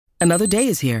Another day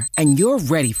is here, and you're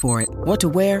ready for it. What to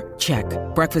wear? Check.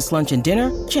 Breakfast, lunch, and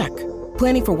dinner? Check.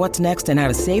 Planning for what's next and how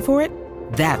to save for it?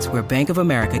 That's where Bank of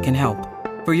America can help.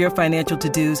 For your financial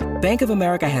to-dos, Bank of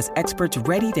America has experts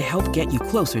ready to help get you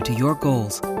closer to your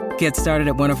goals. Get started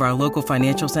at one of our local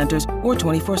financial centers or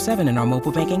 24/7 in our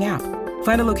mobile banking app.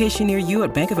 Find a location near you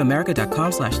at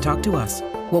bankofamerica.com/talktous.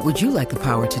 What would you like the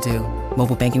power to do?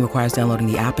 Mobile banking requires downloading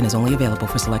the app and is only available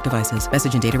for select devices.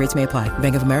 Message and data rates may apply.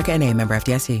 Bank of America N.A., member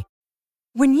FDIC.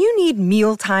 When you need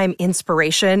mealtime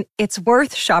inspiration, it's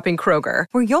worth shopping Kroger,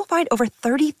 where you'll find over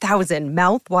 30,000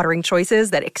 mouth-watering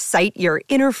choices that excite your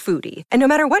inner foodie. And no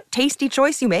matter what tasty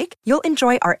choice you make, you'll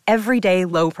enjoy our everyday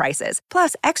low prices,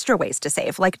 plus extra ways to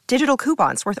save, like digital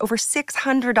coupons worth over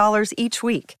 $600 each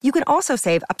week. You can also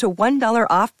save up to $1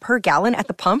 off per gallon at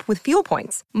the pump with fuel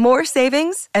points. More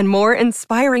savings and more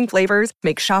inspiring flavors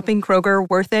make shopping Kroger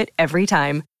worth it every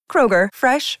time. Kroger,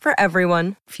 fresh for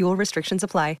everyone. Fuel restrictions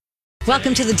apply.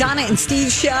 Welcome to the Donna and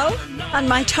Steve Show on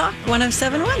My Talk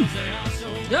 107.1.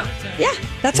 Yeah,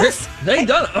 that's us. Hey,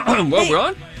 Donna. Well, we're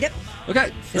on? Yep.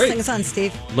 Okay, This thing is on,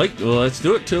 Steve. Let's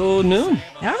do it till noon.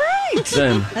 All right.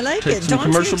 Then I like take it. some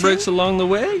Dawn's commercial here, breaks too. along the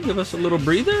way. Give us a little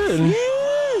breather. And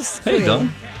Yes. hey, great.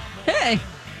 Dawn. Hey.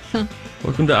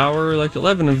 Welcome to hour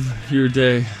 11 of your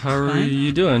day. How are Fine.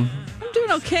 you doing? I'm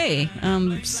doing okay.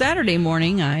 Saturday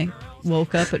morning, I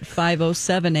woke up at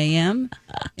 5:07 a.m.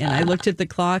 and I looked at the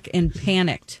clock and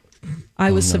panicked. I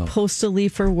was supposed to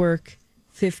leave for work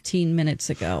 15 minutes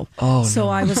ago. So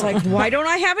I was like, why don't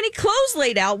I have any clothes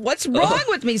laid out? What's wrong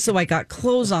with me? So I got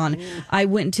clothes on. I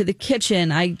went into the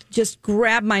kitchen. I just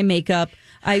grabbed my makeup.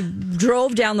 I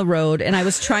drove down the road and I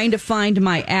was trying to find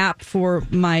my app for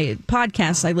my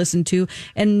podcast I listened to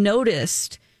and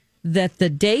noticed that the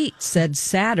date said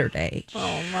Saturday.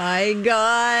 Oh, my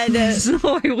God. So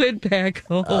I went back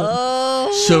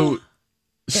home.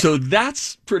 So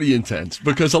that's pretty intense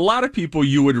because a lot of people,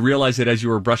 you would realize it as you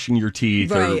were brushing your teeth.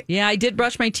 Right. Yeah, I did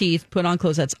brush my teeth, put on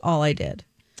clothes. That's all I did.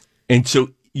 And so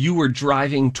you were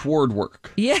driving toward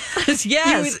work. Yes,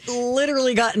 yes. You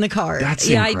literally got in the car. That's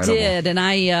Yeah, incredible. I did. And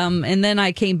and then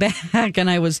I came back and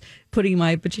I was putting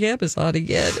my pajamas on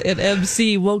again. And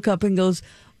MC woke up and goes,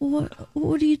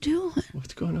 What are you doing?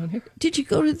 What's going on here? Did you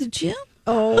go to the gym?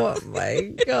 Oh,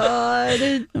 my God.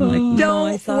 I'm like, no,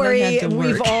 I Don't thought I worry. had to work.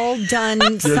 We've all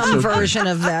done some okay. version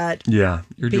of that Yeah,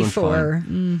 you're doing before.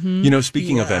 fine. You know,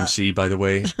 speaking of MC, by the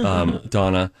way,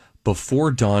 Donna, before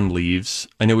Dawn leaves,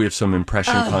 I know we have some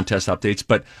impression contest updates,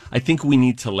 but I think we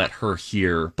need to let her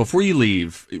hear. Before you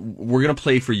leave, we're going to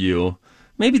play for you.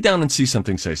 Maybe down and see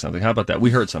something, say something. How about that? We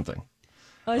heard something.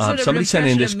 Somebody sent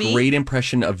in this great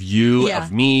impression of you, Yeah,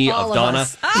 of me, all of of Donna.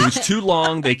 us. It was too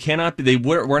long. They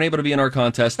weren't able to be in our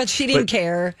contest. But she didn't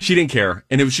care. She didn't care.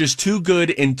 And it was just too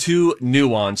good and too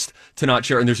nuanced to not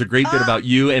share. And there's a great bit about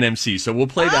you and MC. So we'll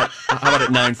play that. How about at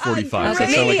 9:45? Does that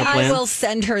sound Maybe like a plan? I will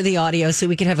send her the audio so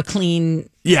we can have a clean.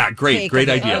 Yeah, great. Take Great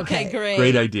of it. idea. Okay, great.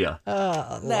 Great idea.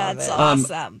 That's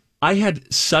awesome. I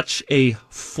had such a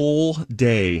full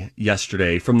day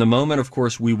yesterday. From the moment, of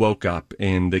course, we woke up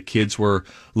and the kids were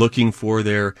looking for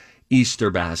their Easter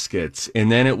baskets.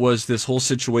 And then it was this whole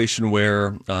situation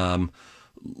where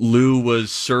Lou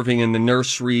was serving in the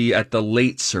nursery at the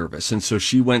late service. And so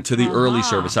she went to the early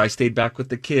service. I stayed back with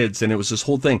the kids. And it was this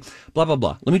whole thing, blah, blah,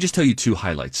 blah. Let me just tell you two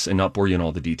highlights and not bore you in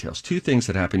all the details. Two things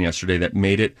that happened yesterday that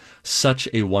made it such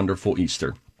a wonderful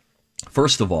Easter.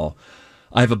 First of all,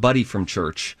 I have a buddy from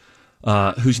church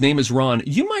whose name is Ron.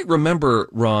 You might remember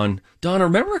Ron. Don,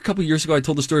 remember a couple years ago I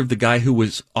told the story of the guy who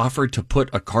was offered to put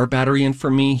a car battery in for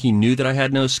me? He knew that I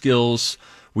had no skills.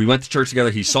 We went to church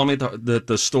together. He saw me at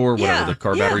the store, whatever, the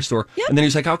car battery store. Yep. And then he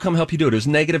was like, "I'll come help you do it." It was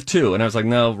 -2. And I was like,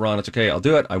 "No, Ron, it's okay. I'll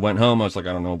do it." I went home. I was like,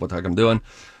 "I don't know what the heck I'm doing."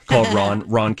 Called Ron.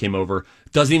 Ron came over.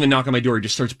 Doesn't even knock on my door. He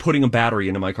just starts putting a battery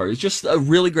into my car. He's just a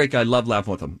really great guy. Love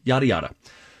laughing with him. Yada, yada.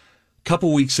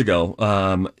 Couple weeks ago,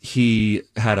 he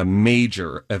had a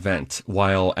major event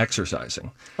while exercising.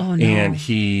 Oh, no. And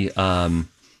he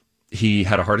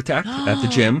had a heart attack at the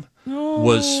gym,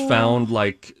 was found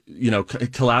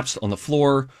collapsed on the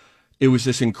floor. It was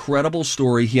this incredible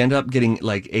story. He ended up getting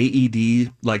like AED,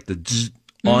 like the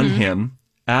on him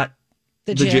at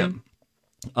the gym.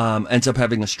 Ends up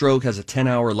having a stroke, has a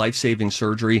 10-hour life-saving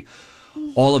surgery.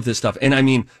 All of this stuff. And I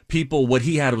mean, what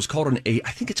he had was called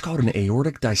I think it's called an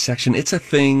aortic dissection. It's a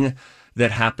thing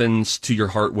that happens to your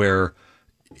heart where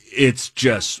it's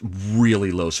just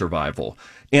really low survival.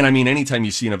 And I mean, anytime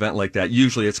you see an event like that,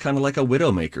 usually it's kind of like a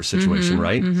widowmaker situation,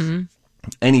 right? Mm-hmm.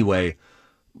 Anyway,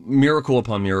 miracle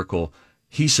upon miracle.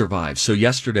 he survived. So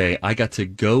yesterday I got to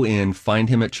go in, find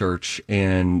him at church,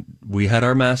 and we had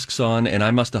our masks on, and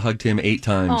I must have hugged him 8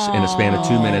 times in a span of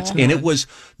 2 minutes. And it was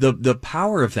the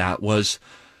power of that was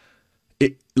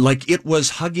it was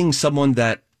hugging someone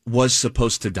that was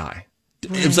supposed to die.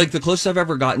 It was like the closest I've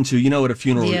ever gotten to, at a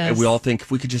funeral, Yes. we all think,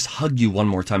 if we could just hug you one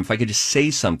more time, if I could just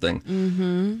say something.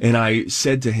 Mm-hmm. And I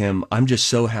said to him, I'm just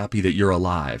so happy that you're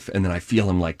alive. And then I feel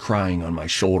him like crying on my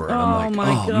shoulder. And I'm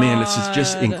like, oh man, this is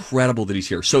just incredible that he's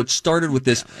here. So it started with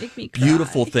this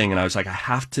beautiful thing. And I was like, I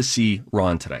have to see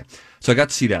Ron today. So I got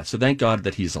to see that. So thank God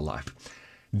that he's alive.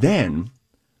 Then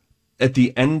at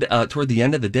the end, toward the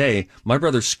end of the day, my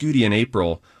brother Scooty and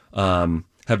April,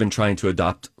 have been trying to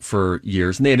adopt for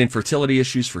years, and they had infertility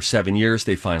issues for 7 years.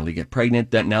 They finally get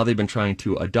pregnant. That now they've been trying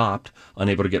to adopt,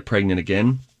 unable to get pregnant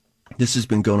again. This has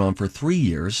been going on for 3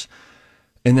 years.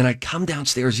 And then I come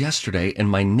downstairs yesterday, and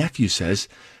my nephew says,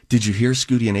 "Did you hear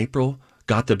Scooty and April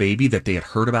got the baby that they had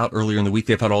heard about earlier in the week?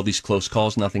 They've had all these close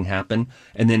calls, nothing happened.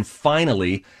 And then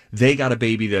finally, they got a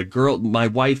baby. The girl, my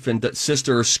wife and the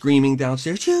sister are screaming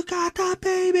downstairs, 'You got the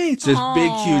baby!' It's this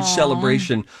big, huge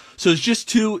celebration. So it's just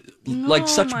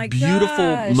such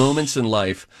beautiful moments in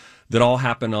life that all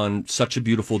happen on such a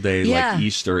beautiful day like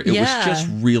Easter. It was just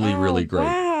really, really great.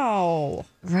 Wow.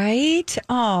 Right?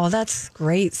 Oh, that's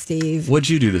great, Steve. What'd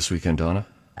you do this weekend, Donna?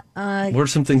 What are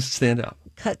some things that stand out?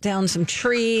 Cut down some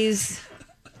trees,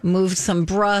 moved some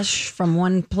brush from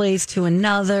one place to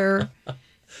another,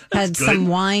 had some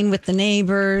wine with the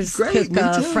neighbors, Great, took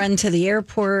a friend to the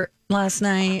airport last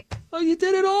night. Oh, you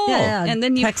did it all. Yeah, And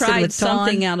then you texted pried with Dawn.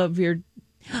 something out of your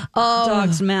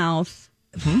dog's mouth.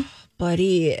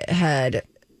 Buddy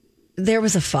there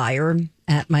was a fire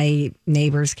at my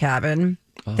neighbor's cabin.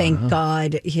 Thank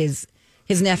God his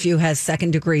nephew has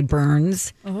 2nd-degree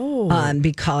burns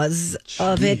because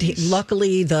of it.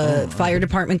 Luckily, the fire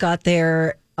department got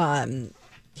there.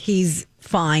 He's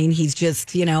fine. He's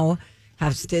just,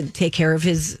 has to take care of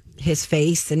his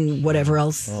face and whatever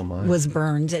else was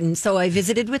burned. And so I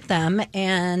visited with them,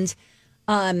 and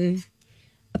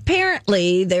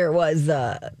apparently there was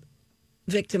a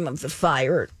victim of the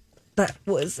fire that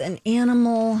was an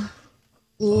animal,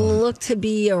 looked to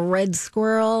be a red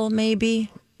squirrel, maybe.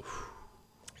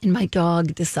 And my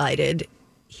dog decided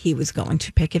he was going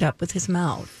to pick it up with his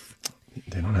mouth.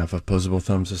 They don't have opposable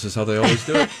thumbs. This is how they always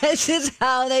do it. This is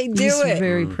how they do He's it.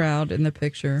 very proud in the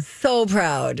picture. So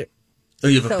proud. Oh,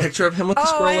 you have a picture of him with the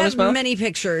squirrel I in his have mouth? many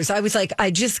pictures. I was like,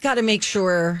 I just got to make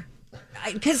sure.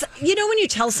 Because, when you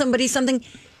tell somebody something,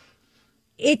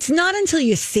 it's not until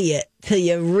you see it till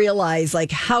you realize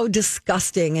like how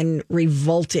disgusting and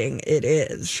revolting it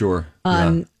is. Sure.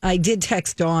 I did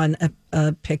text Dawn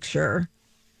a picture.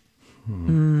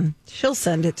 She'll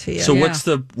send it to you. So what's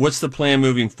the plan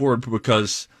moving forward?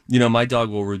 Because my dog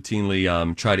will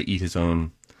routinely try to eat his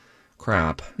own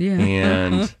crap,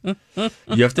 and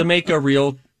you have to make a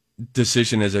real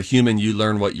decision as a human. You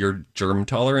learn what your germ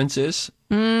tolerance is,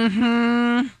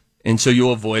 and so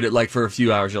you'll avoid it. Like for a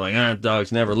few hours, you're like,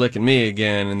 dog's never licking me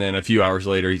again, and then a few hours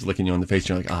later, he's licking you on the face.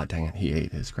 And you're like, dang it, he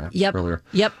ate his crap earlier.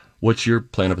 Yep. What's your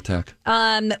plan of attack?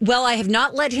 Well, I have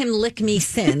not let him lick me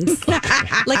since.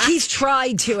 Like he's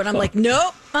tried to, and I'm like,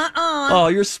 nope, Oh,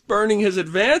 you're spurning his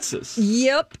advances.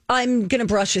 Yep, I'm gonna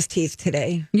brush his teeth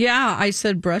today. Yeah, I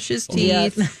said brush his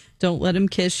teeth. Yep. Don't let him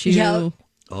kiss you. Yep.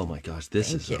 Oh my gosh,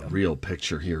 this is a real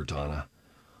picture here, Donna.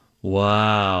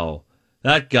 Wow.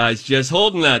 That guy's just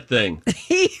holding that thing.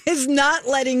 He is not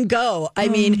letting go. I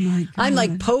mean, I'm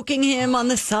like poking him on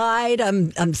the side.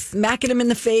 I'm smacking him in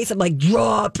the face. I'm like,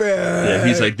 drop it. Yeah,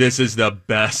 he's like, this is the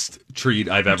best treat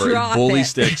I've ever. Drop Bully it.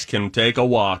 Sticks can take a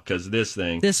walk because this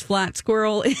thing. This flat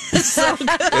squirrel is so good.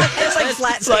 It's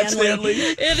like Flat Stanley.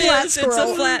 It Flat is. squirrel.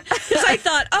 It's a flat. Because I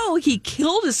thought, he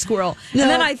killed a squirrel. No.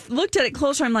 And then I looked at it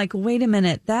closer. I'm like, wait a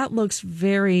minute. That looks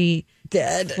very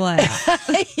Dead. flat.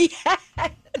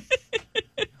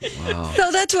 Wow.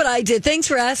 So that's what I did. Thanks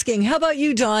for asking. How about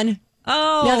you, Dawn?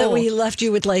 Oh. Now that we left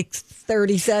you with like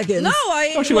 30 seconds.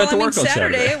 No, she went to work on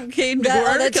Saturday. I came to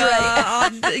work. That's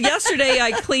right. Yesterday,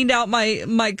 I cleaned out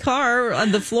my car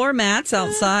on the floor mats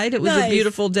outside. It was a Nice.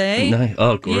 beautiful day. Nice.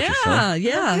 Oh, gorgeous. Yeah, Huh?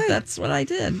 yeah, that's what I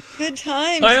did. Good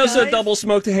times. I also guys. double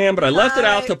smoked a ham, but I left it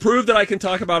out to prove that I can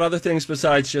talk about other things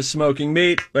besides just smoking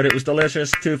meat. But it was delicious.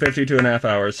 2.5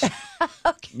 hours.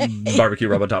 Barbecue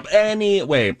rub on top.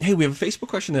 Anyway, hey, we have a Facebook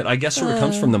question that I guess sort of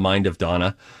comes from the mind of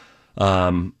Donna.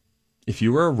 If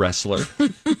you were a wrestler,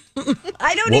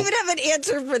 I don't even have an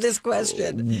answer for this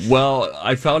question. well,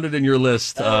 I found it in your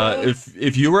list.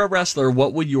 If you were a wrestler,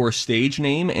 what would your stage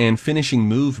name and finishing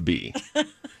move be?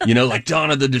 Like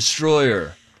Donna the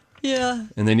Destroyer. Yeah.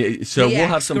 And then, so The we'll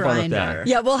have axe some fun with grinder. that.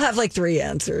 Yeah, we'll have like 3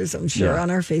 answers, I'm sure, Yeah. on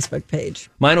our Facebook page.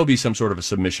 Mine will be some sort of a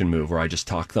submission move where I just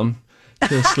talk them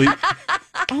to sleep.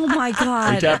 Oh my He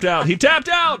God. tapped out. He tapped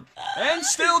out and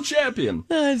still champion.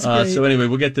 That's great. So anyway,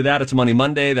 we'll get to that. It's Money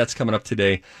Monday. That's coming up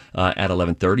today at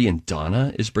 11:30. And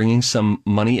Donna is bringing some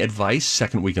money advice,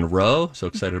 second week in a row. So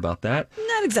excited about that.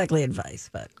 Not exactly advice,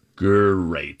 but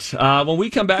Great. When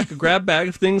we come back, a grab bag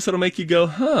of things that'll make you go,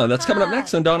 huh. That's coming up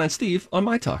next on Donna and Steve on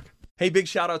My Talk. Hey, big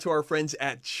shout out to our friends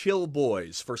at Chill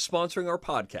Boys for sponsoring our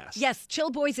podcast. yes,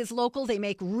 Chill Boys is local. They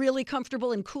make really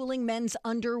comfortable and cooling men's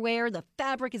underwear. The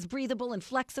fabric is breathable and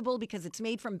flexible because it's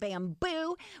made from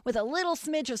bamboo with a little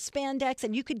smidge of spandex,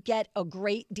 and you could get a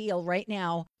great deal right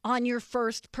now on your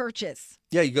first purchase.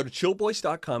 Yeah, you go to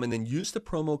chillboys.com and then use the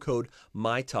promo code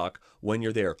MyTalk when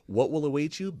you're there. What will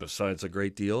await you besides a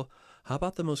great deal? How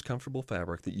about the most comfortable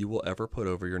fabric that you will ever put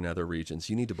over your nether regions?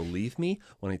 You need to believe me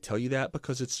when I tell you that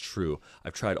because it's true.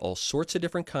 I've tried all sorts of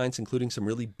different kinds, including some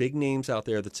really big names out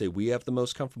there that say we have the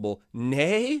most comfortable.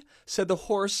 Nay, said the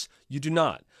horse, you do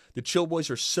not. The Chill Boys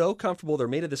are so comfortable. They're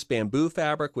made of this bamboo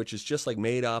fabric, which is just like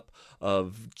made up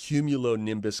of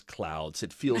cumulonimbus clouds.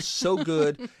 It feels so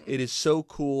good. It is so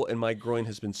cool. And my groin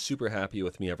has been super happy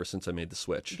with me ever since I made the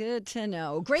switch. Good to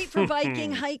know. Great for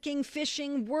biking, hiking,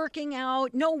 fishing, working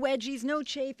out. No wedgies, no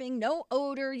chafing, no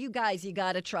odor. You guys, you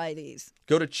got to try these.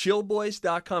 Go to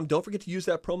chillboys.com. Don't forget to use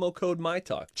that promo code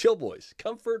MyTalk. Chill Boys,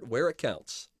 comfort where it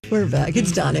counts. We're back.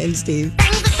 It's Donna and Steve.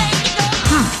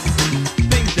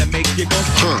 Things that make you go,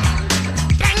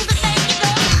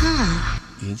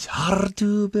 It's hard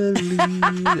to believe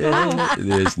that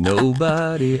there's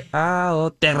nobody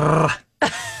out there.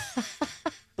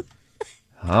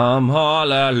 I'm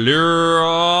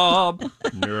hallelujah.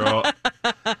 Yeah.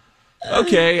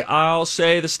 Okay, I'll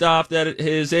say the stuff that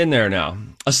is in there now.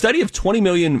 A study of 20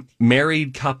 million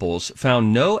married couples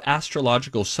found no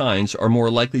astrological signs are more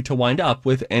likely to wind up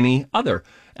with any other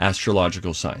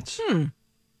astrological signs.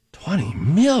 20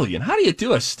 million? How do you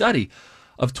do a study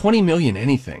of 20 million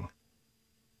anything?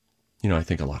 You know, I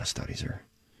think a lot of studies are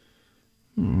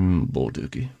bull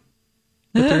dookie.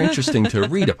 But they're interesting to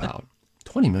read about.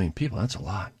 20 million people, that's a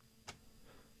lot.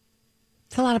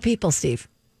 It's a lot of people, Steve.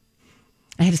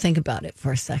 I had to think about it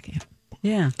for a second.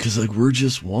 Yeah. Because, like, we're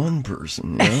just one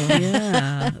person, you know?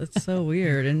 Yeah. That's so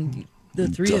weird. And the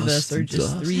three of us are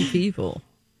just Dust. 3 people.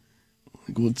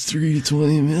 Like, what's 3 to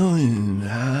 20 million,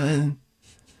 man?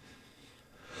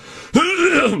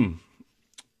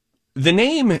 The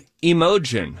name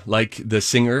Imogen, like the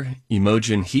singer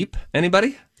Imogen Heap.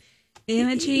 Anybody?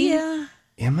 Imogen? Yeah.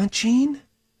 Imogen?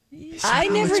 I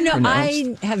never know.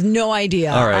 I have no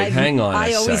idea. All right, hang on I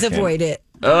a always second. avoid it.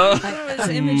 Oh, I thought it was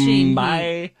Imogen.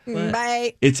 bye.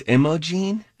 Bye. It's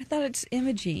Imogen? I thought it's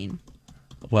Imogen.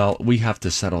 Well, we have to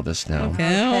settle this now.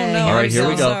 Okay. Oh, no. All right, I'm here so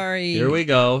we go. Sorry. Here we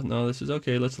go. No, this is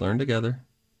okay. Let's learn together.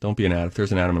 Don't be an ad. If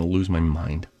there's an ad, I'm going to lose my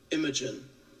mind. Imogen.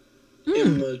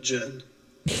 Imogen.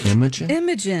 Imogen?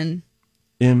 Imogen.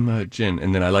 Imogen.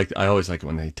 And then I always like it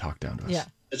when they talk down to us. Yeah.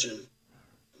 Imogen.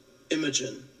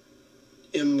 Imogen.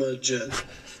 Imogen.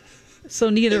 So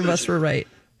neither of us were right.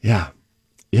 Yeah.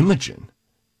 Imogen.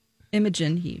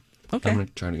 Imogen Heap. Okay. I'm going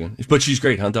to try it again. But she's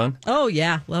great, huh, Don? Oh,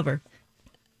 yeah. Love her.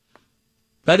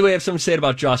 By the way, I have something to say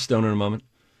about Joss Stone in a moment.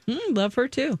 Love her,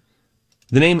 too.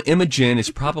 The name Imogen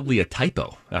is probably a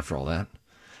typo after all that.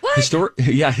 What?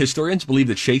 Historians believe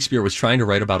that Shakespeare was trying to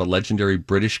write about a legendary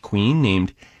British queen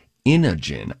named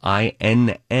Inogen,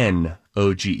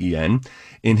 Innogen,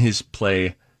 in his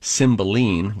play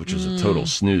Cymbeline, which was a total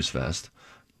snooze fest.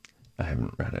 I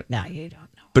haven't read it. No, you don't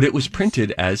know. But it was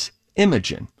printed as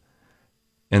Imogen,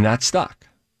 and that stuck.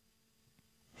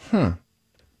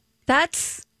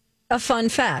 That's a fun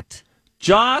fact.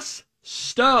 Joss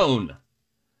Stone.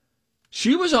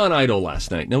 She was on Idol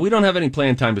last night. Now, we don't have any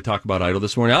planned time to talk about Idol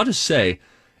this morning. I'll just say,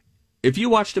 if you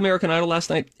watched American Idol last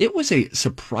night, it was a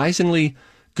surprisingly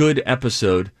good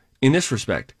episode in this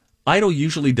respect. Idol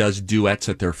usually does duets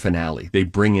at their finale. They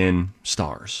bring in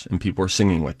stars, and people are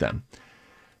singing with them.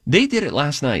 They did it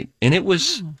last night, and it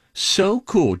was so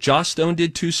cool. Joss Stone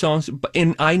did 2 songs,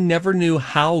 and I never knew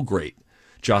how great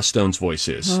Joss Stone's voice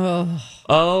is.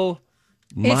 Oh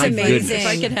my amazing. goodness. If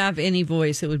I could have any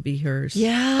voice, it would be hers.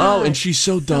 Yeah. Oh, and she's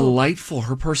so delightful.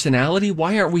 Her personality.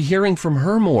 Why aren't we hearing from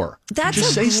her more? That's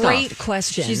Just a say great stuff.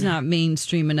 question. She's not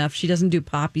mainstream enough. She doesn't do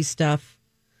poppy stuff.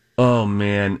 Oh,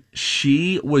 man.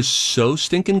 She was so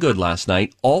stinking good last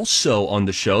night. Also on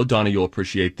the show, Donna, you'll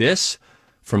appreciate this,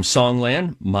 from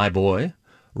Songland, my boy,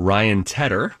 Ryan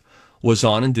Tedder, was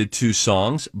on and did 2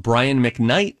 songs. Brian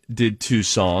McKnight did 2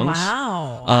 songs.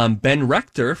 Wow. Ben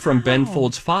Rector from Ben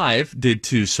Folds 5 did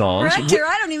 2 songs. Rector,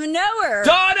 I don't even know her.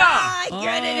 Donna! I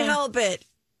couldn't help it.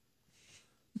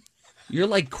 You're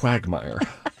like Quagmire.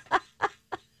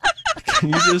 Can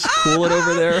you just cool it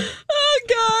over there? Oh,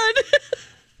 God.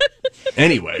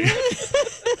 Anyway.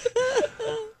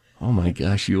 Oh, my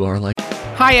gosh, you are like...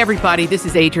 Hi, everybody. This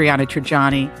is Adriana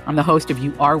Trajani. I'm the host of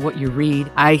You Are What You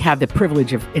Read. I have the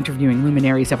privilege of interviewing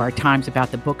luminaries of our times about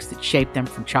the books that shaped them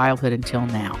from childhood until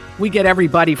now. We get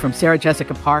everybody from Sarah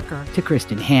Jessica Parker to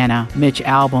Kristen Hanna, Mitch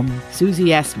Albom, Susie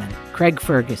Essman, Craig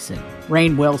Ferguson,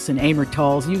 Rainn Wilson, Amor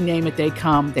Tolls, you name it, they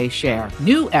come, they share.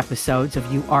 New episodes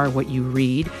of You Are What You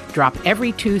Read drop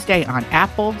every Tuesday on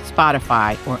Apple,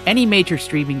 Spotify, or any major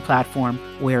streaming platform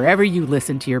wherever you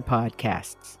listen to your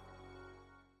podcasts.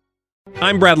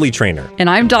 I'm Bradley Trainer. And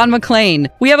I'm Don McClain.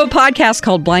 We have a podcast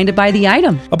called Blinded by the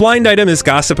Item. A blind item is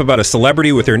gossip about a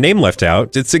celebrity with their name left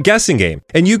out. It's a guessing game,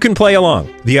 and you can play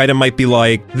along. The item might be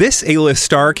like, this A-list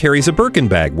star carries a Birkin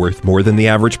bag worth more than the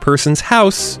average person's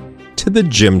house to the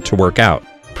gym to work out.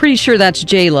 Pretty sure that's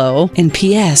J-Lo. And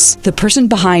P.S. the person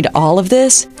behind all of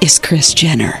this is Kris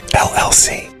Jenner,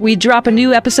 LLC. We drop a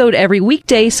new episode every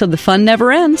weekday so the fun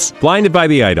never ends. Blinded by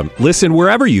the Item. Listen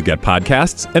wherever you get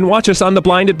podcasts and watch us on the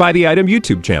Blinded by the Item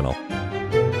YouTube channel.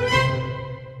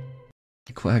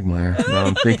 Quagmire. Now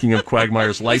I'm thinking of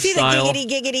Quagmire's lifestyle. See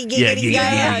the giggity.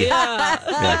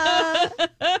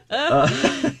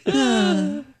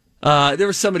 There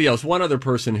was somebody else, one other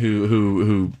person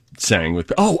who sang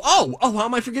with. Oh! How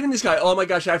am I forgetting this guy? Oh my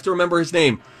gosh, I have to remember his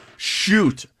name.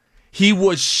 Shoot, he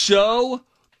was so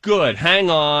good. Hang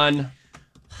on.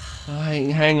 What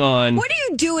do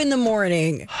you do in the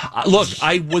morning? Look,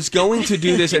 I was going to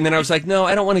do this, and then I was like, no,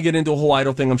 I don't want to get into a whole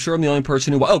idol thing. I'm sure I'm the only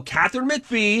person who. Catherine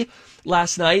McPhee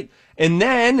last night, and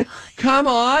then come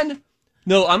on.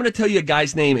 No, I'm going to tell you a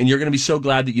guy's name, and you're going to be so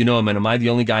glad that you know him. And am I the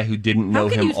only guy who didn't know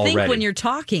him already? How can you think when you're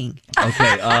talking?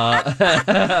 Okay.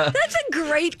 That's a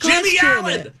great question. Jimmy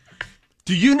Allen.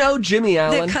 Do you know Jimmy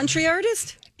Allen? The country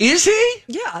artist? Is he?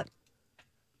 Yeah.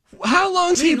 How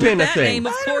long's he been a thing? Name,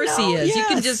 of course he is. Yes. You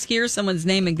can just hear someone's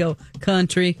name and go,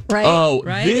 country. Right. Oh,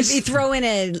 right. If you throw in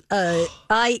a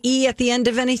IE at the end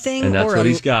of anything, and that's what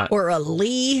he's got. Or a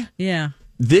Lee. Yeah.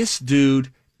 This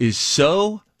dude is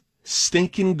so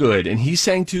stinking good, and he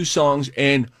sang 2 songs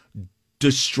and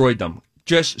destroyed them.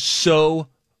 Just so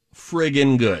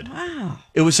friggin' good. Wow.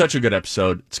 It was such a good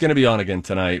episode. It's going to be on again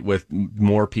tonight with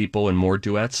more people and more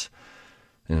duets.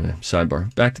 Anyway,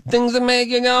 sidebar. Back to things that make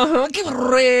you go,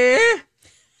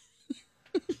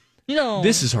 No.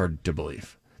 This is hard to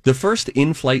believe. The first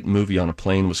in-flight movie on a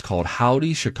plane was called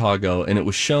Howdy Chicago, and it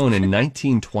was shown in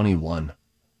 1921.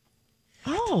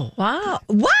 Oh. Wow.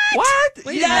 What?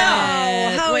 Wait a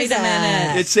minute. How Wait is a that?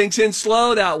 minute. It sinks in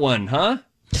slow, that one, huh?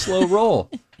 Slow roll.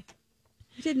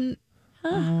 I didn't.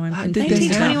 Oh, I'm How did they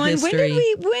 1921.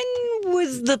 When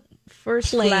was the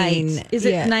first plane? flight? Is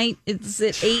it night? Is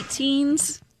it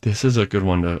 18s? This is a good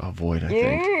one to avoid, I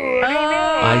think.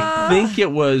 I think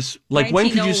it was, like,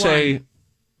 when could you say,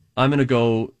 I'm going to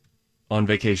go on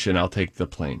vacation, I'll take the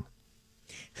plane?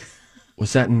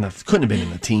 Was that couldn't have been in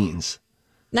the teens.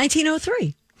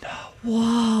 1903. No.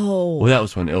 Whoa. Well, that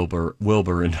was when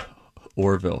Wilbur and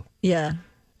Orville. Yeah.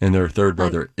 And their third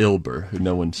brother, Ilbur, who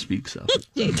no one speaks of.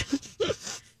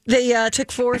 They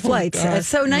took 4 flights.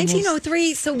 So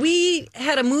 1903. So we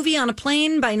had a movie on a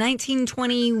plane by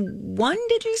 1921,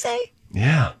 did you say?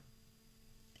 Yeah.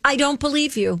 I don't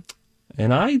believe you.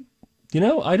 And I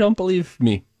don't believe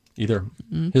me either.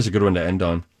 Here's a good one to end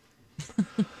on.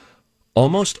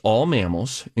 Almost all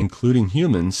mammals, including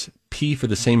humans, pee for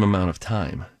the same amount of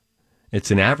time.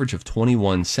 It's an average of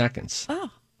 21 seconds. Oh.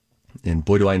 And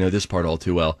boy, do I know this part all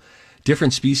too well.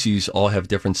 Different species all have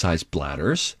different sized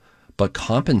bladders, but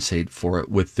compensate for it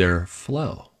with their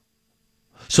flow.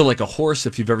 So like a horse,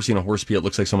 if you've ever seen a horse pee, it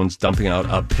looks like someone's dumping out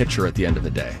a pitcher at the end of the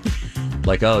day.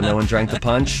 Like, oh, no one drank the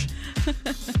punch?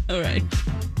 All right.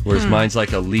 Whereas mine's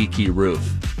like a leaky roof.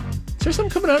 Is there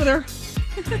something coming out of there?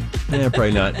 Yeah,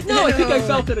 probably not. No, I think I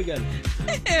felt it again.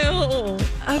 Ew. Okay,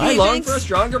 I long for a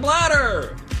stronger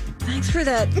bladder. Thanks for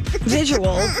that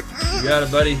visual. You got it,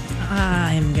 buddy.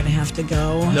 I'm going to have to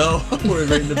go. No, we're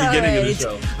right in the beginning of the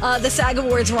show. The SAG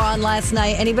Awards were on last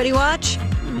night. Anybody watch?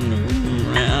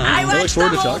 I watched the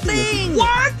whole thing.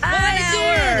 What?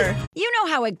 I Sure. You know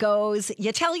how it goes.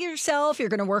 You tell yourself you're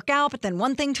going to work out, but then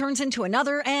one thing turns into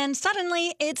another, and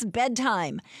suddenly it's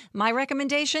bedtime. My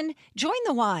recommendation? Join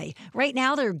the Y. Right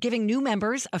now, they're giving new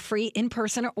members a free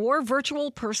in-person or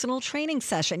virtual personal training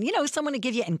session. You know, someone to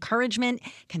give you encouragement,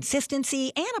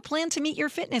 consistency, and a plan to meet your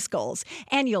fitness goals.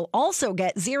 And you'll also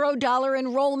get $0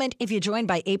 enrollment if you join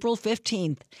by April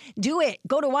 15th. Do it.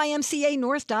 Go to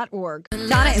ymcanorth.org.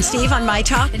 Donna and Steve on My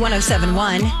Talk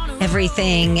 1071.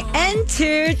 Everything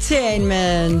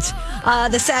entertainment.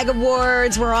 The SAG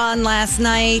Awards were on last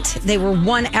night. They were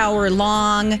 1 hour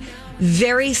long,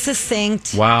 very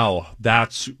succinct. Wow,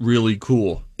 that's really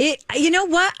cool. You know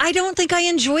what? I don't think I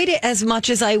enjoyed it as much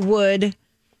as I would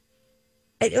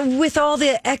with all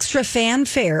the extra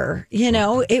fanfare. You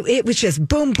know, it was just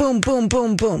boom, boom, boom,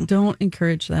 boom, boom. Don't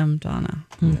encourage them, Donna.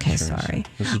 Okay, sorry.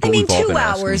 I mean, 2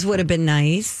 hours would have been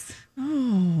nice.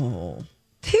 Oh.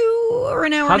 2 or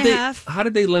an hour and a half. How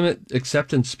did they limit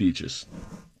acceptance speeches?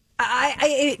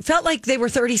 It felt like they were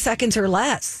 30 seconds or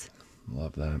less.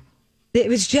 Love that. It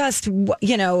was just,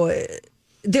 you know,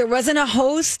 there wasn't a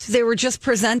host. They were just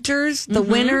presenters, the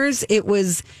winners. It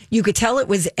was, you could tell it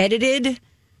was edited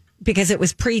because it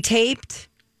was pre-taped.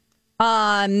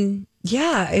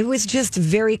 Yeah, it was just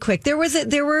very quick. There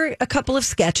were a couple of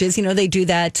sketches. You know, they do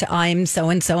that. I'm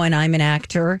so-and-so and I'm an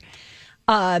actor.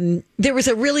 There was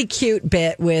a really cute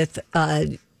bit with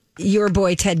your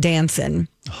boy Ted Danson.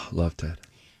 Oh, love Ted.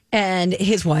 And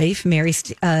his wife, Mary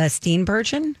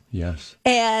Steenburgen. Yes.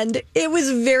 And it was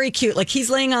very cute. Like, he's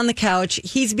laying on the couch.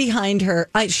 He's behind her.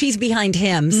 She's behind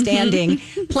him, standing,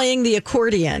 playing the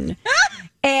accordion.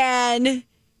 And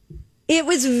it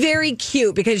was very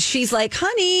cute because she's like,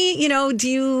 honey, you know, do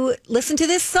you listen to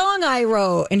this song I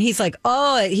wrote? And he's like,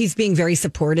 oh, he's being very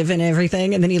supportive and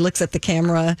everything. And then he looks at the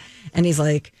camera and he's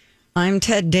like, I'm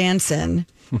Ted Danson.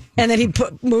 And then he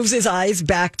moves his eyes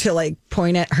back to like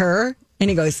point at her. And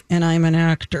he goes, and I'm an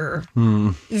actor.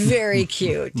 Very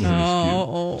cute.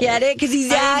 Oh, get it? Because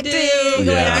he's acting.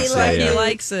 Yeah, he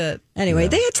likes it. Anyway,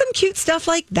 they had some cute stuff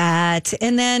like that.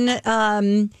 And then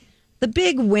the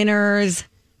big winners,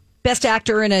 Best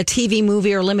Actor in a TV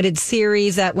movie or limited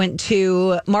series, that went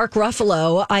to Mark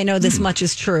Ruffalo. I know this much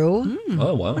is true.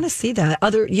 Oh, wow. I want to see that.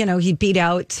 He beat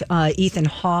out Ethan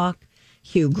Hawke,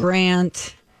 Hugh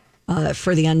Grant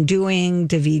for The Undoing,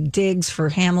 Daveed Diggs for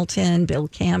Hamilton, Bill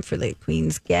Camp for The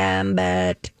Queen's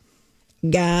Gambit.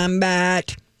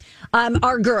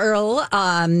 Our girl,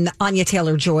 Anya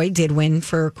Taylor-Joy, did win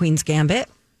for Queen's Gambit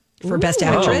for Best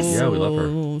Actress. Oh, yeah, we love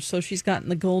her. So she's gotten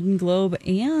the Golden Globe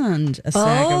and a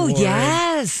SAG Award. Oh,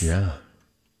 yes. Yeah.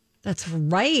 That's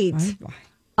right.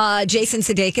 Jason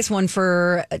Sudeikis won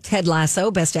for Ted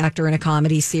Lasso, Best Actor in a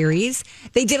Comedy Series.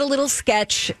 They did a little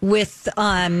sketch with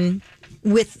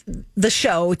the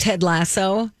show Ted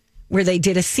Lasso, where they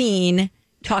did a scene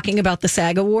talking about the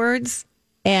SAG Awards,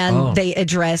 and they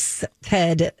address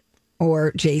Ted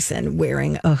or Jason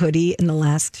wearing a hoodie in the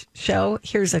last show.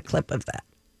 Here's a clip of that.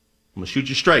 I'm going to shoot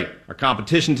you straight. Our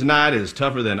competition tonight is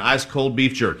tougher than ice-cold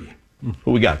beef jerky.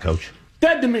 Who we got, Coach?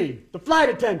 Dead to me, the flight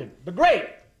attendant, the great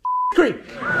Creek.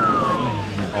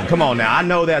 Oh, come on now. I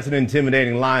know that's an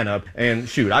intimidating lineup, and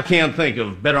shoot, I can't think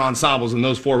of better ensembles than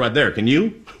those four right there. Can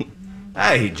you?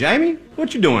 Hey, Jamie,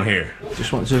 what you doing here?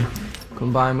 Just want to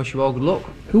come by and wish you all good luck.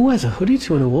 Who wears a hoodie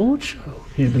to an award show?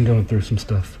 He's been going through some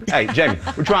stuff. Hey, Jamie,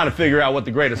 we're trying to figure out what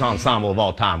the greatest ensemble of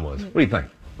all time was. What do you think?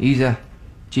 Easy.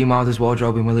 G. Wilder's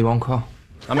wardrobe in Willy Wonka.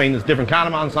 I mean, it's a different kind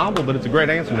of ensemble, but it's a great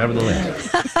answer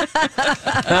nevertheless.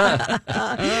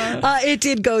 It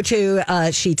did go to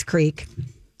Schitt's Creek.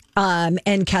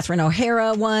 And Catherine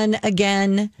O'Hara won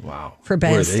again. Wow. For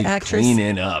Best Boy, Actress.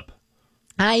 Cleaning up.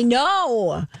 I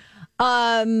know.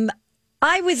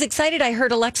 I was excited. I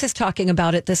heard Alexis talking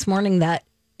about it this morning, that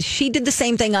she did the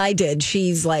same thing I did.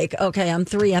 She's like, okay, I'm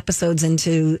 3 episodes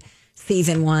into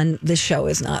season 1. This show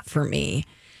is not for me.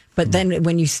 But then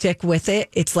when you stick with it,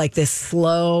 it's like this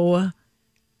slow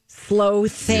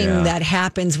thing that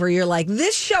happens where you're like,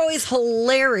 this show is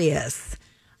hilarious.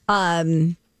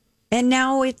 And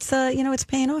now it's, it's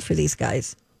paying off for these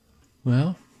guys.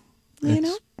 Well,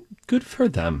 it's good for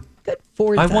them. Good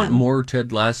for them. I want more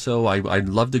Ted Lasso. I'd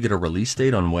love to get a release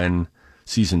date on when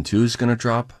season 2 is going to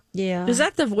drop. Yeah. Is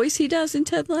that the voice he does in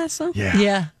Ted Lasso?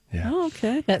 Yeah. Oh,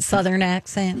 okay. That Southern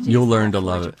accent. You'll learn to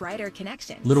love it. Brighter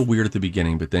connections. A little weird at the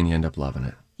beginning, but then you end up loving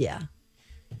it. Yeah.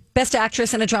 Best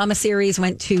Actress in a Drama Series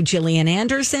went to Gillian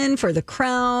Anderson for The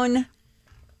Crown.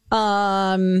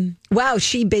 Wow,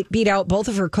 she beat out both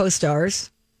of her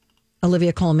co-stars,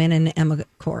 Olivia Colman and Emma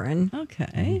Corrin.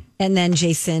 Okay. And then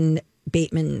Jason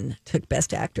Bateman took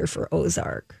Best Actor for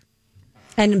Ozark.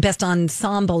 And Best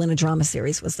Ensemble in a Drama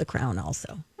Series was The Crown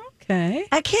also. Okay.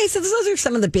 Okay, so those are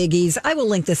some of the biggies. I will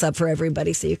link this up for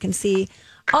everybody so you can see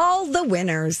all the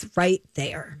winners right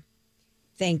there.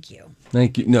 Thank you.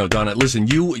 Thank you. No, Donna, listen,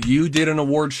 you did an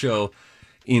award show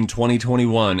in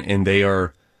 2021,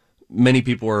 and many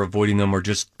people are avoiding them or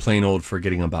just plain old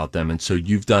forgetting about them. And so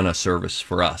you've done a service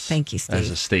for us. Thank you, Steve. As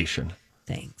a station.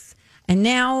 Thanks. And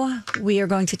now we are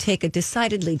going to take a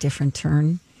decidedly different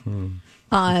turn.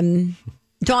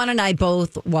 Dawn and I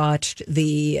both watched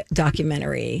the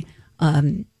documentary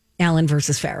Alan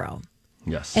versus Pharaoh.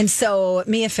 Yes. And so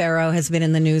Mia Farrow has been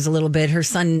in the news a little bit. Her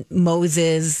son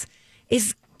Moses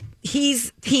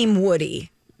he's Team Woody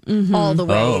all the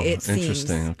way, it seems.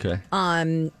 Interesting. Okay.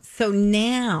 So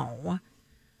now,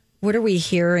 what are we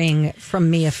hearing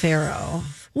from Mia Farrow?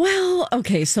 Well,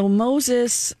 okay, so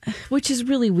Moses, which is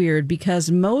really weird because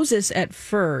Moses at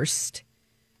first,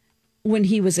 when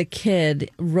he was a kid,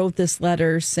 wrote this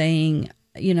letter saying,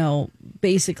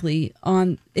 basically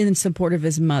in support of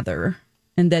his mother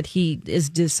and that he is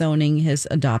disowning his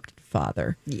adopted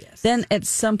father. Yes. Then at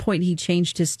some point he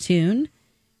changed his tune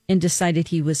and decided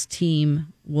he was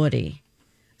Team Woody.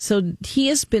 So he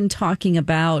has been talking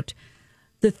about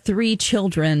the 3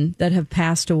 children that have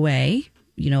passed away.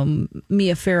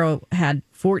 Mia Farrow had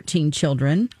 14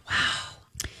 children.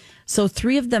 Wow. So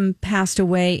 3 of them passed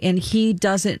away, and he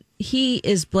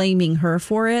is blaming her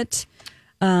for it.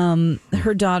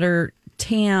 Her daughter,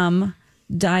 Tam,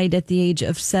 died at the age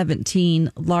of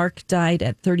 17. Lark died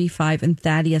at 35, and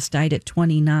Thaddeus died at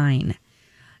 29.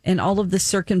 And all of the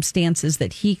circumstances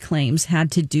that he claims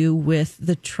had to do with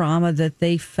the trauma that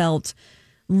they felt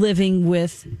living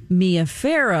with Mia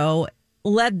Farrow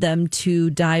led them to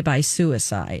die by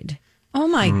suicide. Oh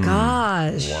my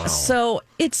gosh. Wow. So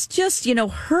it's just,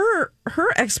 her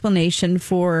explanation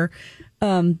for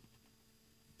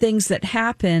things that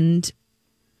happened,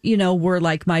 were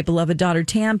like my beloved daughter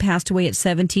Tam passed away at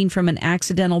 17 from an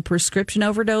accidental prescription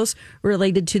overdose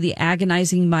related to the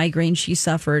agonizing migraine she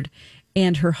suffered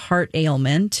and her heart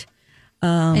ailment.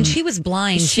 And she was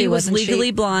blind. She was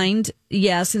legally blind.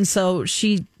 Yes. And so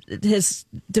she has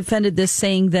defended this,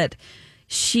 saying that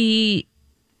she,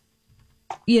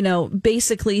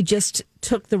 basically just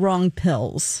took the wrong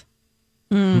pills.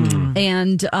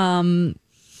 And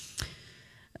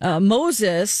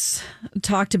Moses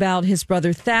talked about his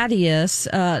brother Thaddeus.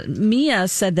 Mia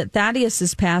said that Thaddeus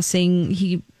is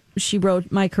passing. She wrote,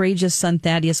 "My courageous son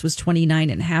Thaddeus was 29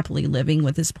 and happily living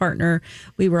with his partner.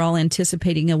 We were all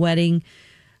anticipating a wedding.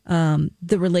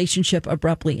 The relationship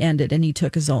abruptly ended and he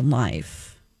took his own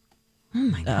life." Oh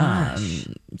my gosh.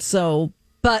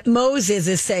 But Moses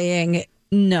is saying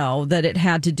no, that it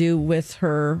had to do with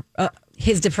her.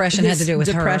 His depression had to do with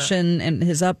depression and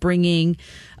his upbringing.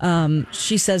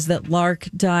 She says that Lark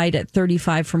died at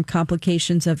 35 from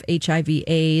complications of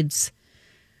HIV/AIDS.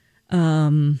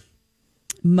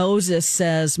 Moses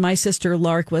says, "My sister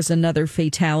Lark was another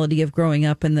fatality of growing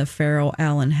up in the Farrow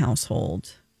Allen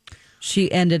household.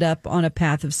 She ended up on a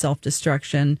path of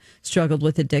self-destruction, struggled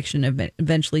with addiction, and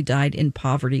eventually died in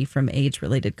poverty from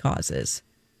AIDS-related causes."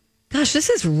 Gosh, this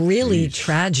is really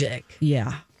tragic.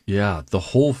 Yeah. Yeah, the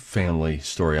whole family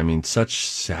story. I mean, such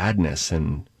sadness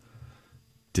and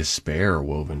despair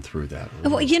woven through that.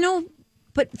 Well,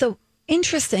 but the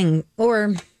interesting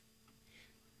or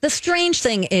the strange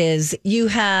thing is you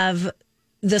have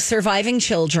the surviving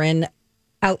children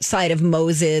outside of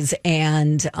Moses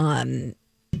and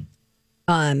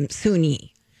Suni,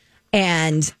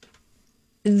 and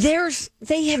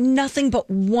they have nothing but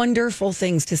wonderful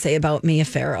things to say about Mia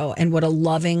Farrow and what a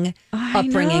loving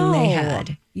upbringing they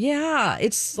had. Yeah,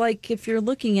 it's like if you're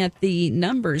looking at the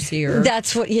numbers here.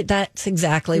 That's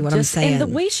exactly what I'm saying. And the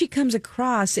way she comes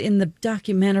across in the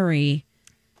documentary,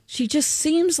 she just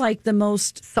seems like the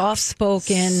most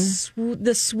soft-spoken,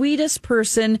 the sweetest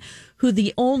person who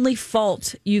the only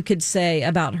fault you could say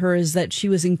about her is that she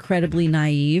was incredibly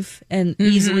naive and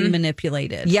easily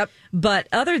manipulated. Yep. But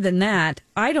other than that,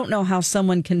 I don't know how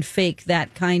someone can fake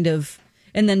that kind of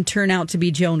and then turn out to be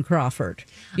Joan Crawford.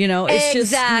 It's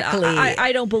exactly. Just,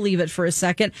 I don't believe it for a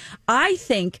second. I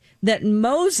think that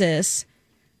Moses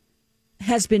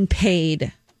has been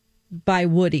paid by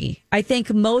Woody. I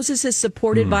think Moses is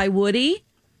supported by Woody.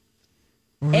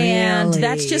 Really? And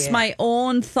that's just my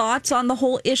own thoughts on the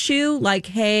whole issue. Like,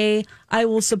 hey, I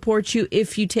will support you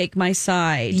if you take my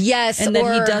side. Yes. And then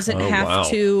he doesn't have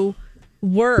to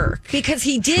work. Because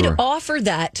he did offer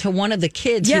that to one of the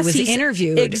kids who was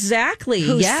interviewed. Exactly.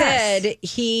 Who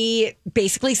he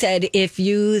basically said, if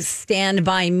you stand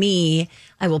by me,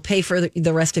 I will pay for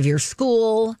the rest of your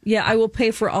school. Yeah, I will pay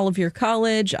for all of your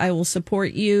college. I will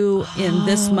support you in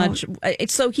this much.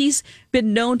 So he's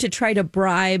been known to try to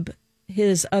bribe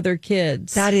his other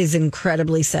kids. That is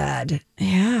incredibly sad.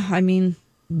 Yeah, I mean,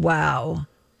 wow.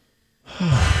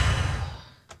 Wow.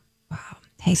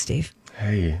 Hey, Steve.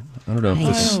 Hey, I don't know if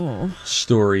this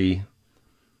story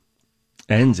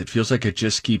ends. It feels like it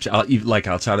just keeps out, like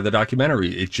outside of the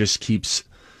documentary, it just keeps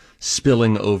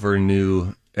spilling over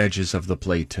new edges of the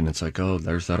plate, and it's like, oh,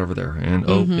 there's that over there, and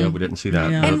yeah, we didn't see that.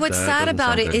 Yeah. And what's sad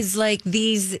about it is like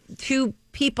these two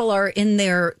people are in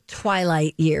their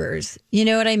twilight years. You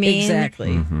know what I mean?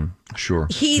 Exactly. Sure.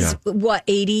 He's what,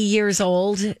 80 years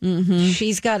old?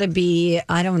 She's got to be,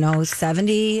 I don't know,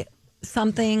 70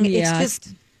 something. Yeah.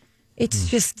 It's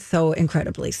just so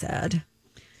incredibly sad.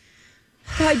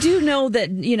 I do know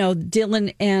that,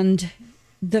 Dylan and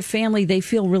the family, they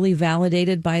feel really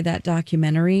validated by that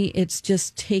documentary. It's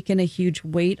just taken a huge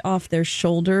weight off their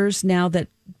shoulders now that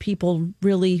people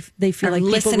really, they feel like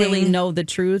people really know the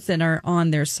truth and are on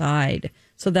their side.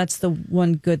 So that's the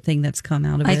one good thing that's come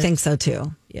out of it. I think so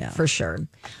too. Yeah, for sure.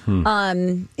 In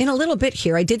a little bit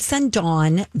here, I did send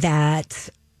Dawn that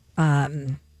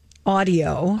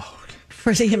audio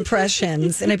for the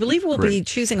impressions, and I believe we'll be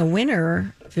choosing a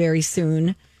winner very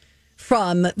soon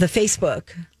from the Facebook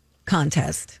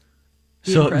contest.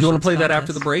 So you want to play that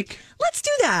after the break? Let's do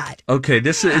that. Okay,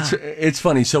 it's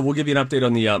funny. So we'll give you an update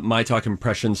on the My Talk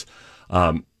Impressions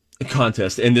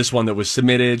contest, and this one that was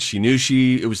submitted. She knew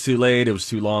it was too late, it was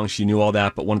too long. She knew all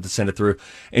that, but wanted to send it through.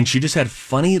 And she just had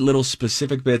funny little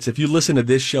specific bits. If you listen to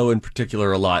this show in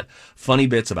particular a lot, funny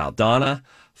bits about Donna,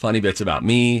 funny bits about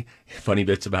me, funny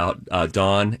bits about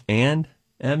Dawn, and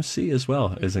MC as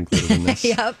well is included in this.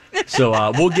 Yep. So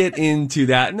we'll get into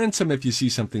that, and then some If You See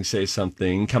Something, Say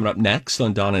Something coming up next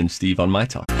on Donna and Steve on My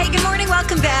Talk. Hey, good morning.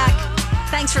 Welcome back.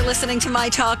 Thanks for listening to My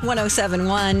Talk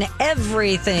 107.1,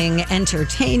 Everything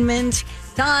Entertainment.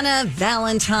 Donna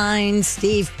Valentine,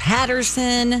 Steve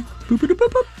Patterson.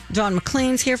 Dawn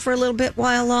McLean's here for a little bit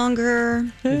while longer.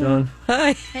 Hey, Dawn.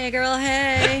 Hi. Hey, girl.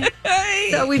 Hey.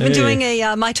 So we've been doing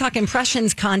a My Talk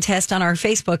Impressions contest on our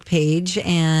Facebook page,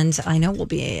 and I know we'll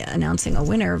be announcing a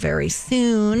winner very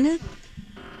soon.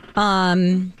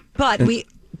 But we...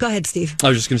 Go ahead, Steve. I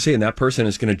was just going to say, and that person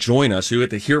is going to join us. You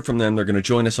get to hear from them. They're going to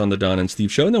join us on the Don and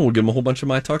Steve show, and then we'll give them a whole bunch of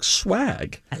My Talk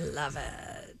swag. I love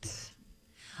it.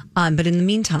 But in the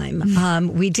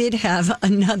meantime, we did have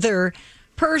another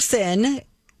person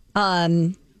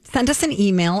send us an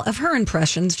email of her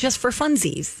impressions just for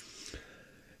funsies.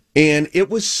 And it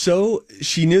was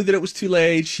she knew that it was too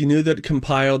late. She knew that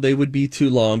compiled, they would be too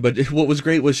long. But what was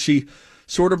great was she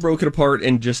sort of broke it apart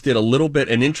and just did a little bit,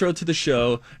 an intro to the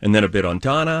show, and then a bit on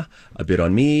Donna, a bit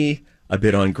on me, a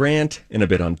bit on Grant, and a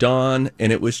bit on Dawn.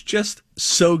 And it was just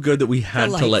so good that we had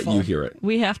to let you hear it.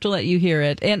 We have to let you hear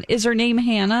it. And is her name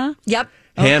Hannah? Yep.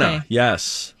 Hannah, okay.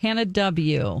 Yes. Hannah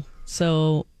W.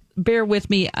 So bear with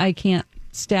me. I can't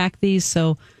stack these,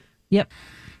 so yep.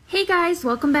 Hey guys,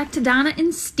 welcome back to Donna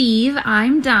and Steve.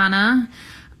 I'm Donna.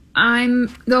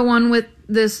 I'm the one with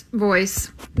this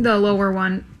voice, the lower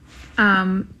one.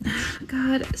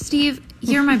 God, Steve,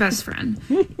 you're my best friend.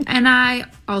 And I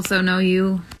also know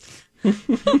you.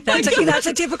 That's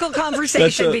a typical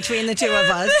conversation between the two of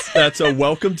us. That's a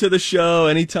welcome to the show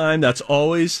anytime. That's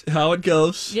always how it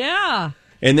goes. Yeah.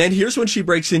 And then here's when she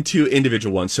breaks into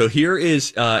individual ones. So here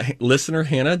is listener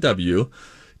Hannah W.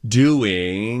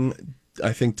 doing,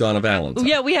 I think, Donna Valentine.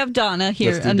 Yeah, we have Donna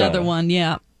here. Another Donna. One.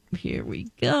 Yeah. Here we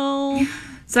go.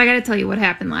 So I got to tell you what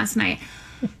happened last night.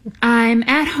 I'm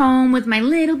at home with my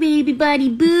little baby buddy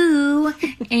Boo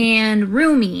and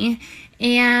Rumi,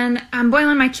 and I'm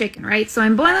boiling my chicken, right? So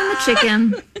I'm boiling the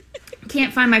chicken.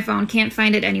 Can't find my phone. Can't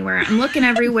find it anywhere. I'm looking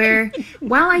everywhere.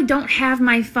 While I don't have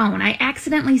my phone, I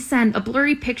accidentally send a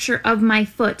blurry picture of my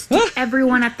foot to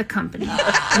everyone at the company.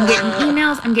 I'm getting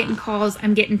emails. I'm getting calls.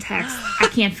 I'm getting texts. I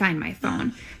can't find my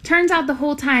phone. Turns out the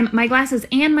whole time, my glasses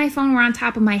and my phone were on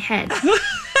top of my head.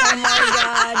 Oh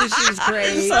my God, she's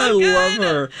great. I love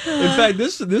her. In fact,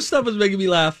 this stuff was making me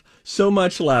laugh so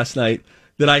much last night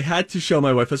that I had to show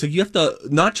my wife. I was like, you have to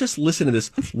not just listen to this,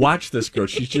 watch this girl.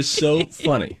 She's just so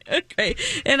funny. Okay.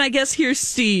 And I guess here's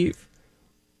Steve.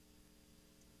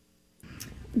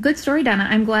 Good story, Donna.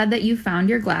 I'm glad that you found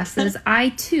your glasses. I,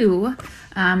 too,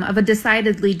 of a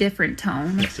decidedly different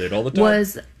tone, I say it all the time.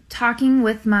 Was talking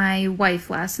with my wife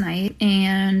last night,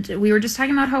 and we were just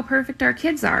talking about how perfect our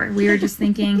kids are. We were just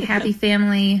thinking, happy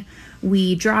family.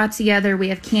 We draw together. We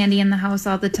have candy in the house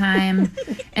all the time.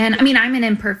 And I mean, I'm an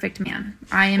imperfect man.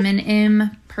 I am an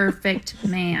imperfect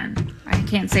man. I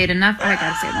can't say it enough. I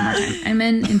gotta say it one more time. I'm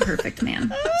an imperfect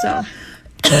man. So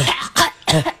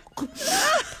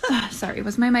sorry.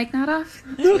 Was my mic not off?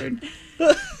 That's weird.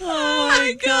 Oh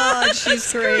my God,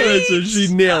 she's great. So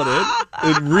she nailed it.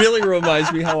 It really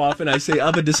reminds me how often I say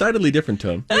of a decidedly different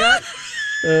tone. Yep.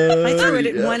 I threw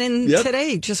it one in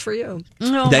today just for you.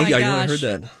 Oh Thank my you. I gosh. heard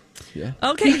that. Yeah.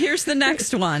 Okay, here's the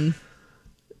next one.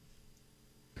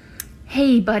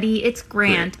 Hey, buddy, it's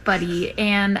Grant, buddy,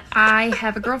 and I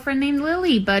have a girlfriend named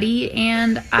Lily, buddy,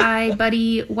 and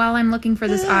buddy, while I'm looking for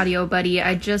this audio, buddy,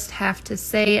 I just have to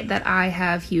say that I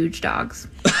have huge dogs.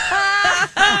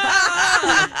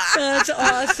 That's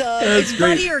awesome. That's great.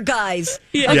 Buddy or guys?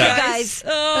 Yeah. Okay, Yeah. guys.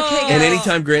 Oh. Okay, guys. And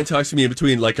anytime Grant talks to me in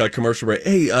between, like a commercial break,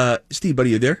 hey, Steve, buddy,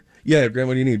 you there? Yeah, Grant,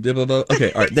 what do you need? Blah, blah, blah.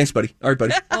 Okay, all right, thanks, buddy. All right,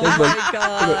 buddy. Thanks, buddy. my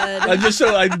God.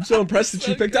 I'm so impressed that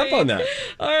she picked up on that.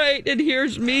 All right, and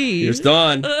here's me. Here's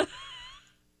Dawn.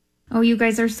 Oh, you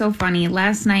guys are so funny.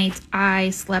 Last night I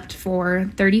slept for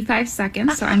 35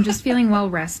 seconds, so I'm just feeling well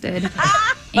rested.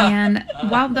 And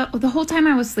while the whole time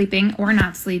I was sleeping or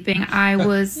not sleeping, I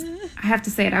have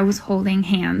to say it, I was holding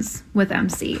hands with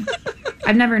MC.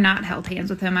 I've never not held hands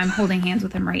with him. I'm holding hands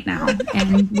with him right now.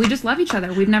 And we just love each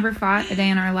other. We've never fought a day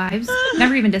in our lives.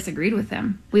 Never even disagreed with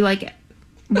him. We like it.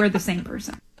 We're the same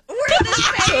person.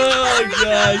 Oh,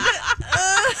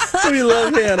 God. We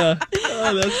love Hannah.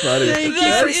 Oh, that's funny.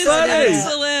 That is funny.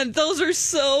 excellent. Those are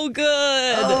so good.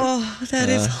 Oh, that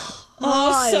is.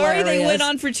 Sorry they hilarious. went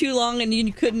on for too long and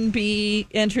you couldn't be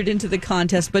entered into the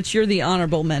contest, but you're the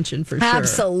honorable mention for sure.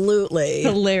 Absolutely.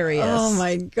 Hilarious. Oh,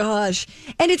 my gosh.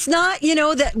 And it's not,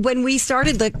 that when we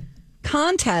started the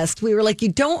contest, we were like, you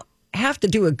don't have to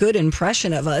do a good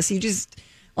impression of us.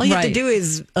 All you have to do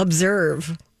is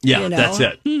observe. Yeah, that's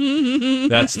it.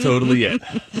 That's totally it.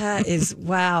 That is,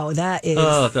 wow. That is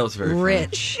that was very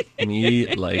rich. Funny. Me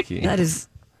likey. That is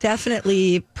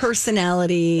definitely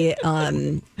personality.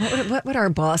 What would our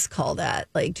boss call that?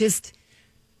 Like just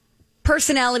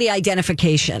personality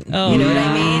identification. Oh, you know what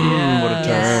I mean? Yeah. What a term.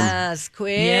 Yes,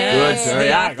 quick. Yes, Good. the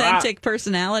Yeah, authentic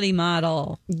personality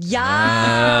model.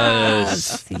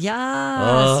 Yes.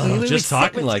 Yes. We would just sit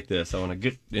talking with- like this. I want to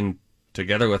get in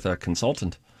together with a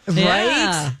consultant. Right?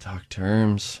 Yeah. Talk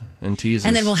terms and teases.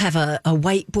 And then we'll have a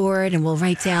whiteboard and we'll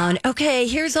write down, okay,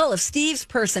 here's all of Steve's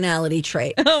personality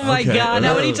traits. Oh my Okay. God,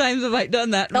 how many times have I done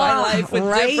that in my life with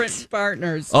right? different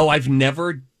partners? Oh, I've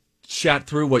never chat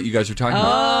through what you guys are talking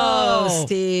about. Oh,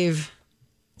 Steve.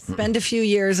 Spend a few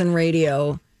years in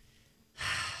radio.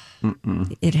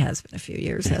 It has been a few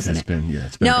years, hasn't it? It's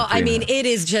been No, about 3 I mean, and a half. it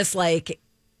is just like,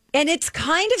 and it's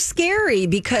kind of scary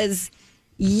because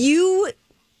you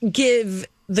give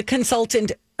the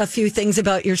consultant a few things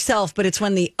about yourself, but it's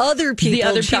when the other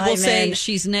people chime say in,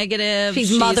 she's negative.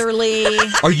 she's motherly.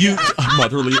 Are you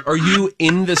motherly? Are you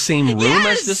in the same room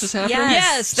as this is happening?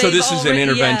 Yes. So they've this is an already-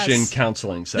 intervention yes.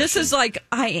 counseling session. This is like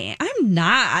I'm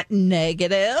not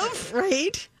negative,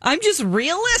 Right? I'm just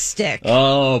realistic.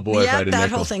 Oh boy, if I Yeah, didn't that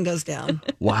nickel. whole thing goes down.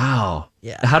 Wow.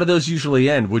 Yeah. How do those usually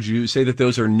end? Would you say that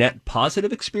those are net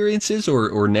positive experiences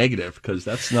or negative? Because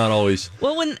that's not always.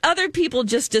 Well, when other people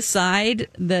just decide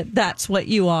that that's what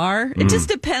you are, it just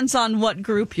depends on what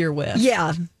group you're with.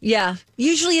 Yeah, yeah.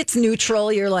 Usually it's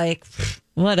neutral. You're like,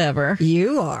 Whatever.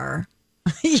 you are.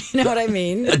 You know what I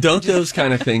mean? Don't those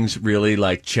kind of things really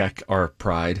like check our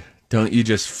pride? Don't you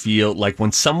just feel like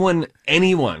when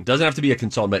anyone, doesn't have to be a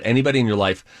consultant, but anybody in your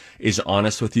life is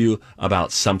honest with you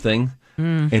about something,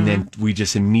 and then we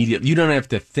just immediately, you don't have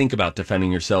to think about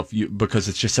defending yourself because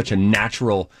it's just such a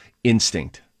natural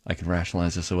instinct. I can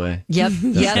rationalize this away. Yep.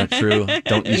 That's Yep. not true.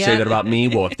 Don't you say Yep. that about me?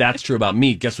 Well, if that's true about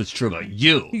me, guess what's true about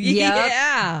you? Yep.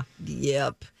 Yeah.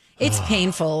 Yep. It's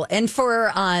painful. And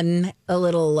for a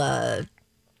little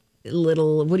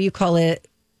what do you call it?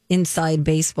 Inside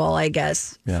baseball, I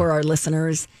guess, for our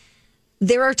listeners.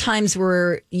 There are times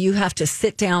where you have to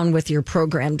sit down with your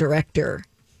program director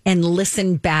and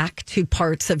listen back to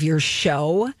parts of your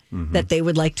show that they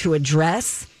would like to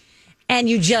address. And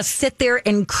you just sit there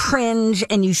and cringe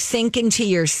and you sink into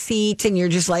your seat and you're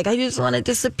just like, I just want to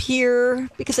disappear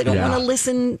because I don't want to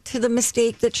listen to the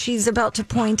mistake that she's about to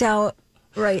point out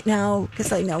right now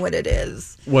because I know what it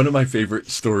is. One of my favorite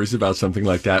stories about something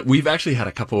like that, we've actually had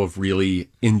a couple of really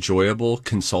enjoyable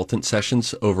consultant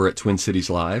sessions over at Twin Cities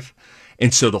Live.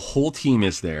 And so the whole team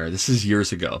is there. This is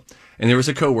years ago. And there was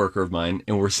a coworker of mine,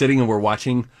 and we're sitting and we're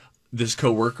watching this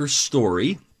coworker's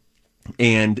story.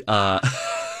 And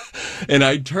and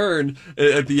I turned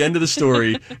at the end of the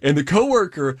story, and the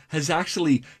coworker has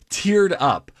actually teared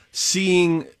up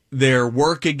seeing their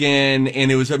work again,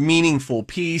 and it was a meaningful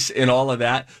piece and all of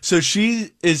that. So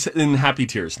she is in happy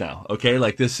tears now, okay?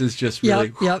 Like, this is just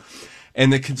really... Yep.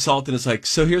 And the consultant is like,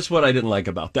 so here's what I didn't like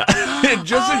about that. And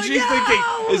just as she's thinking,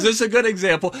 is this a good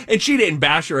example? And she didn't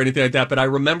bash her or anything like that, but I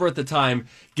remember at the time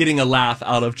getting a laugh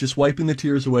out of just wiping the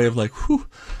tears away of like, whew,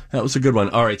 that was a good one.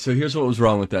 All right, so here's what was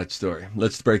wrong with that story.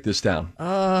 Let's break this down.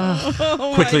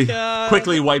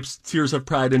 Quickly wipes tears of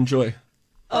pride and joy.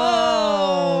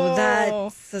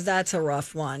 That's a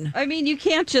rough one. I mean, you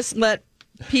can't just let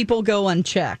people go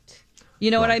unchecked.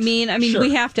 You know what I mean? I mean,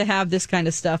 we have to have this kind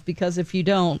of stuff because if you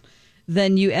don't,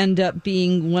 then you end up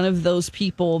being one of those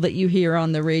people that you hear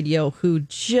on the radio who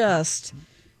just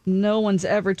no one's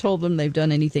ever told them they've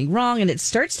done anything wrong. And it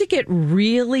starts to get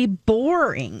really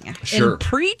boring and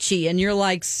preachy. And you're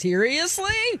like,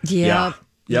 seriously? Yep.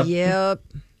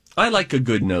 I like a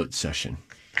good note session.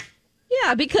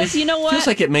 Yeah, because you know what? Feels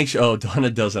like it makes you, Donna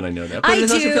doesn't, I know that. But it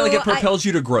doesn't feel like it propels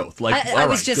you to growth. Like I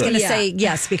was just going to say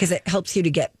yes, because it helps you to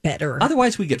get better.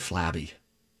 Otherwise, we get flabby.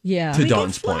 Yeah. To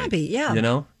Dawn's point. Yeah. You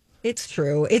know? It's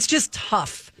true. It's just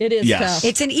tough. It is tough.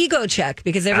 It's an ego check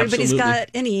because everybody's got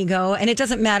an ego, and it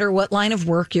doesn't matter what line of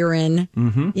work you're in.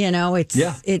 Mm-hmm. You know,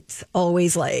 it's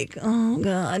always like, oh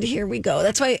God, here we go.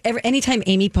 That's why anytime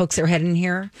Amy pokes her head in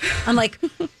here, I'm like,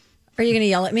 are you going to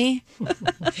yell at me?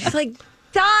 She's like,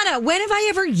 Donna, when have I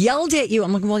ever yelled at you?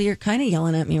 I'm like, well, you're kind of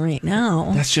yelling at me right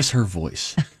now. That's just her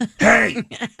voice. Hey,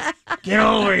 get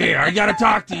over here. I got to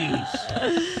talk to you.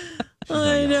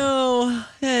 I know.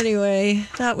 Anyway,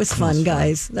 that was fun,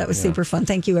 guys. That was super fun.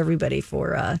 Thank you, everybody,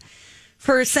 for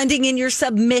sending in your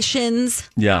submissions.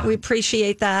 Yeah. We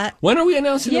appreciate that. When are we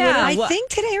announcing the winner? I think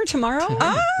today or tomorrow.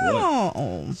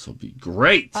 Oh. This will be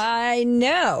great. I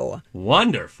know.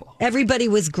 Wonderful. Everybody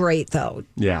was great, though.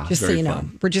 Yeah, just so you know.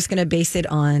 We're just going to base it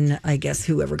on, I guess,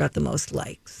 whoever got the most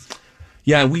likes.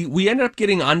 Yeah, we ended up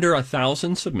getting under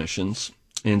 1,000 submissions.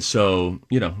 And so,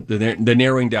 you know, the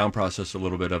narrowing down process, a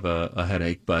little bit of a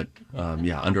headache, but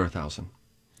under 1,000.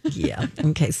 Yeah.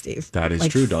 Okay, Steve. That is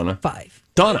true, Donna. 5.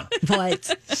 Donna. What?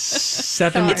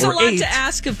 7 It's or a lot 8. to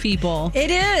ask of people.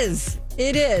 It is.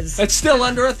 It's still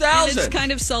under 1,000. It's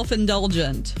kind of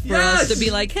self-indulgent for us to be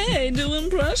like, hey, do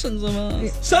impressions of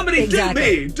us. Somebody do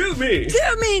me. Do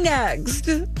me next.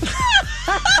 All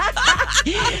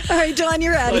right, Dawn,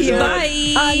 you're out of here. Bye.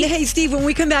 Hey, Steve, when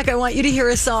we come back, I want you to hear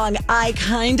a song. I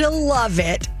kind of love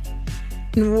it.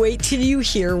 And wait till you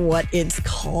hear what it's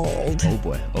called. Oh,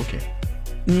 boy. Okay.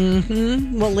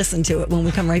 We'll listen to it when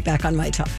we come right back on My Talk.